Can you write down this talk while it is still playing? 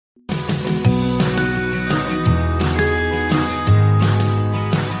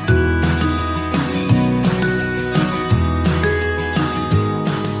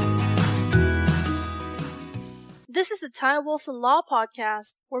is the Ty Wilson Law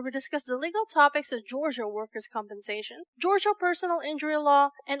Podcast, where we discuss the legal topics of Georgia workers' compensation, Georgia personal injury law,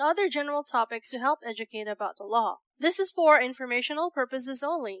 and other general topics to help educate about the law. This is for informational purposes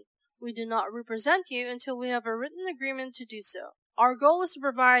only. We do not represent you until we have a written agreement to do so. Our goal is to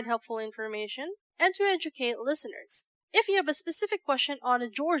provide helpful information and to educate listeners. If you have a specific question on a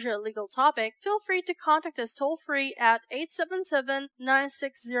Georgia legal topic, feel free to contact us toll-free at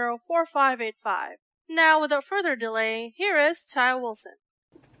 877-960-4585. Now, without further delay, here is Ty Wilson.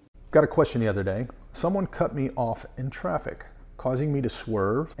 Got a question the other day. Someone cut me off in traffic, causing me to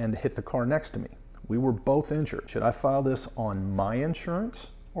swerve and hit the car next to me. We were both injured. Should I file this on my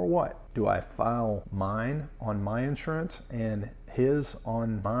insurance or what? Do I file mine on my insurance and his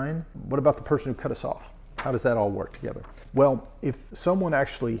on mine? What about the person who cut us off? How does that all work together? Well, if someone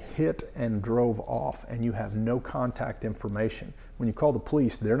actually hit and drove off and you have no contact information, when you call the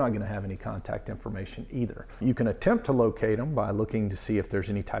police, they're not going to have any contact information either. You can attempt to locate them by looking to see if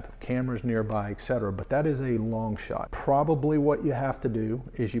there's any type of cameras nearby, etc., but that is a long shot. Probably what you have to do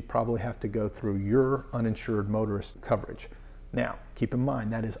is you probably have to go through your uninsured motorist coverage. Now, keep in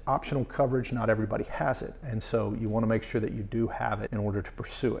mind, that is optional coverage. Not everybody has it, and so you want to make sure that you do have it in order to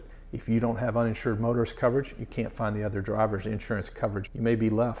pursue it. If you don't have uninsured motorist coverage, you can't find the other driver's insurance coverage. You may be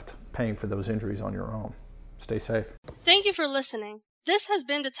left paying for those injuries on your own. Stay safe. Thank you for listening. This has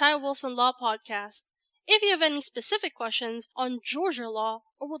been the Ty Wilson Law Podcast. If you have any specific questions on Georgia law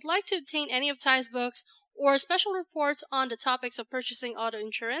or would like to obtain any of Ty's books or special reports on the topics of purchasing auto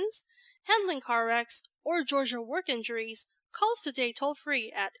insurance, handling car wrecks, or Georgia work injuries, call us today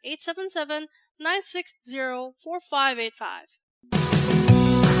toll-free at 877-960-4585.